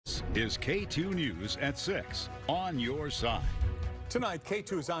is K2 News at 6 on your side. Tonight,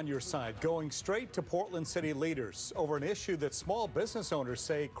 K2 is on your side, going straight to Portland city leaders over an issue that small business owners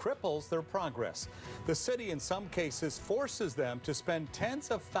say cripples their progress. The city, in some cases, forces them to spend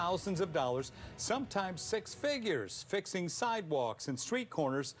tens of thousands of dollars, sometimes six figures, fixing sidewalks and street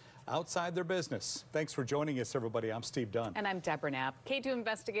corners outside their business. Thanks for joining us, everybody. I'm Steve Dunn. And I'm Deborah Knapp. K2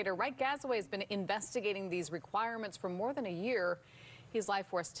 investigator Wright Gazaway has been investigating these requirements for more than a year. He's live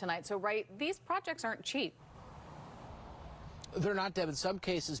for us tonight. So, Wright, these projects aren't cheap. They're not, Deb. In some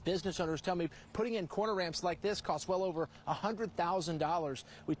cases, business owners tell me putting in corner ramps like this costs well over $100,000.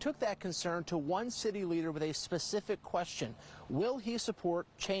 We took that concern to one city leader with a specific question. Will he support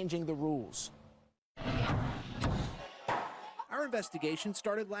changing the rules? Our investigation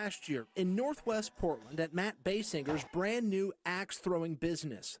started last year in Northwest Portland at Matt Baysinger's brand new axe-throwing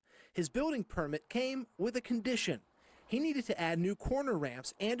business. His building permit came with a condition. He needed to add new corner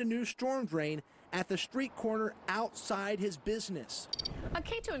ramps and a new storm drain at the street corner outside his business. A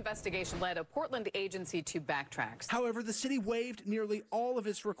K2 investigation led a Portland agency to backtrack. However, the city waived nearly all of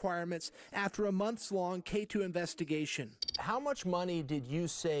its requirements after a months-long K2 investigation. How much money did you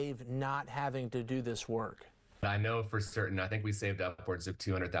save not having to do this work? I know for certain, I think we saved upwards of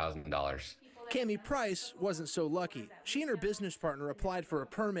 $200,000. Cammie Price wasn't so lucky. She and her business partner applied for a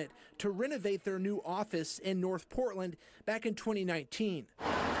permit to renovate their new office in North Portland back in 2019.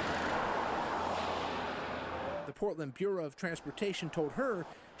 The Portland Bureau of Transportation told her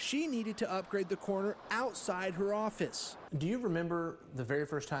she needed to upgrade the corner outside her office. Do you remember the very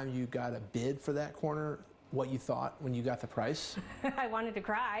first time you got a bid for that corner? What you thought when you got the price? I wanted to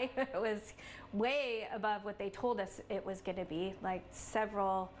cry. It was way above what they told us it was going to be, like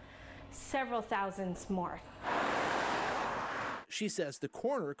several thousands more. She says the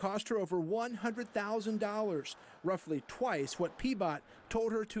corner cost her over $100,000, roughly twice what PBOT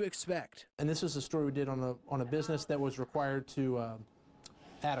told her to expect. And this is a story we did on a business that was required to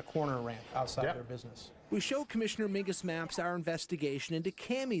add a corner ramp outside their business. We showed Commissioner Mingus Maps our investigation into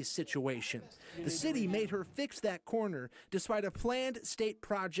Cammie's situation. The city made her fix that corner despite a planned state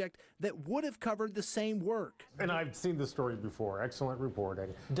project that would have covered the same work. And I've seen this story before. Excellent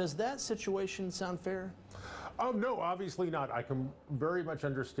reporting. Does that situation sound fair? Oh, no, obviously not. I can very much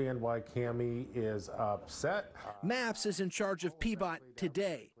understand why Cammie is upset. Maps is in charge of PBOT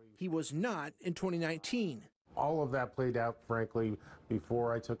today. He was not in 2019. All of that played out, frankly,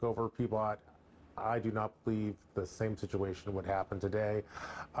 before I took over PBOT. I do not believe the same situation would happen today.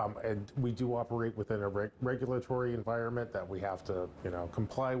 And we do operate within a regulatory environment that we have to,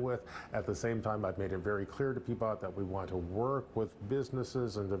 comply with. At the same time, I've made it very clear to PBOT that we want to work with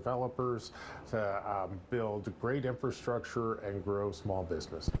businesses and developers to build great infrastructure and grow small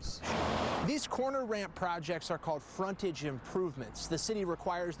businesses. These corner ramp projects are called frontage improvements. The city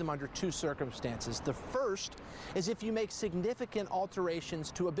requires them under two circumstances. The first is if you make significant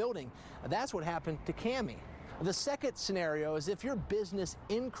alterations to a building. That's what happened to Cammie. The second scenario is if your business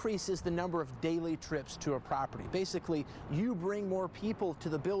increases the number of daily trips to a property. Basically, you bring more people to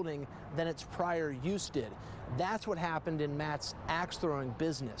the building than its prior use did. That's what happened in Matt's axe-throwing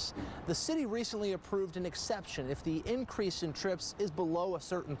business. The city recently approved an exception if the increase in trips is below a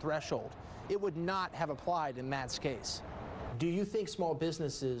certain threshold. It would not have applied in Matt's case. Do you think small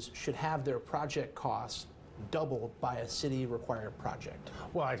businesses should have their project costs doubled by a city-required project?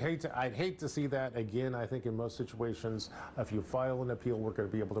 Well, I'd hate to see that. Again, I think in most situations, if you file an appeal, we're going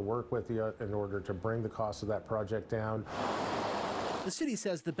to be able to work with you in order to bring the cost of that project down. The city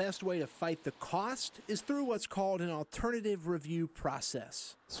says the best way to fight the cost is through what's called an alternative review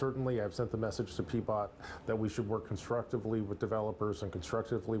process. Certainly, I've sent the message to PBOT that we should work constructively with developers and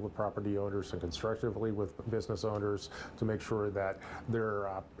constructively with property owners and constructively with business owners to make sure that their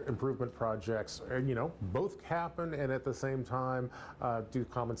improvement projects, both happen and at the same time do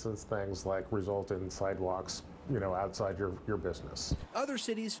common sense things like result in sidewalks, outside your business. Other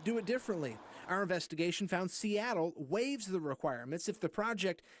cities do it differently. Our investigation found Seattle waives the requirements if the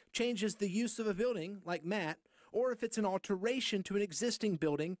project changes the use of a building, like Matt, or if it's an alteration to an existing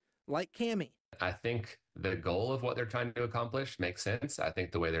building, like Cammie. I think the goal of what they're trying to accomplish makes sense. I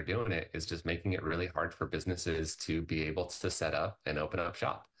think the way they're doing it is just making it really hard for businesses to be able to set up and open up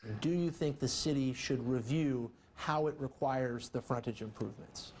shop. Do you think the city should review how it requires the frontage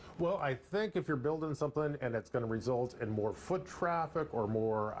improvements? Well, I think if you're building something and it's going to result in more foot traffic or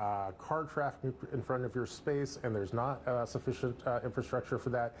more car traffic in front of your space and there's not sufficient infrastructure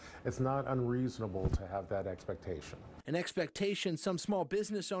for that, it's not unreasonable to have that expectation. An expectation some small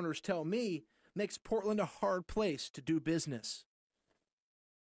business owners tell me makes Portland a hard place to do business.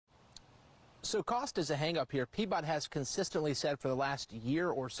 So cost is a hang-up here. PBOT has consistently said for the last year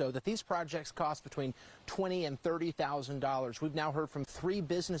or so that these projects cost between $20,000 and $30,000. We've now heard from 3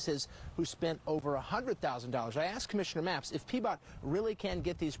 businesses who spent over $100,000. I asked Commissioner Mapps, if PBOT really can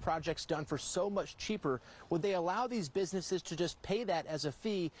get these projects done for so much cheaper, would they allow these businesses to just pay that as a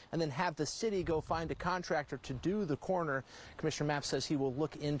fee and then have the city go find a contractor to do the corner? Commissioner Mapps says he will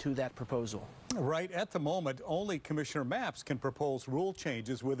look into that proposal. Right at the moment, only Commissioner Mapps can propose rule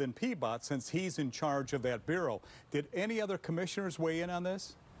changes within PBOT since he's in charge of that bureau. Did any other commissioners weigh in on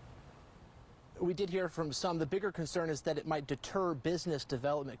this? We did hear from some. The bigger concern is that it might deter business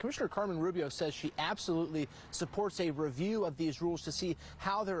development. Commissioner Carmen Rubio says she absolutely supports a review of these rules to see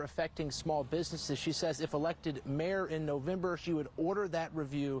how they're affecting small businesses. She says if elected mayor in November, she would order that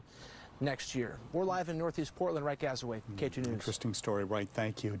review next year. We're live in Northeast Portland. Wright Gazaway, K2 News. Interesting story, Wright.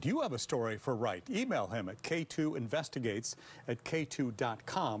 Thank you. Do you have a story for Wright? Email him at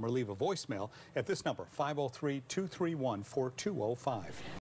k2investigates@k2.com or leave a voicemail at this number, 503-231-4205.